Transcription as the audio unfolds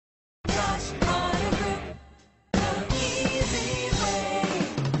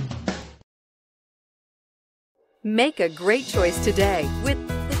Make a great choice today with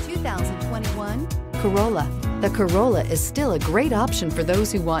the 2021 Corolla. The Corolla is still a great option for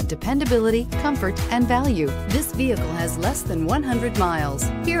those who want dependability, comfort, and value. This vehicle has less than 100 miles.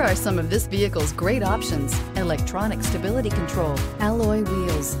 Here are some of this vehicle's great options: electronic stability control, alloy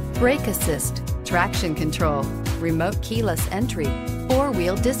wheels, brake assist, traction control, remote keyless entry,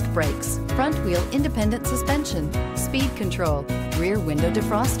 four-wheel disc brakes, front-wheel independent suspension, speed control, rear window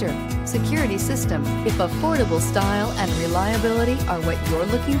defroster, security system. If affordable style and reliability are what you're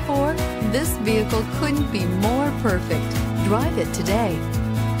looking for, this vehicle couldn't be more perfect. Drive it today.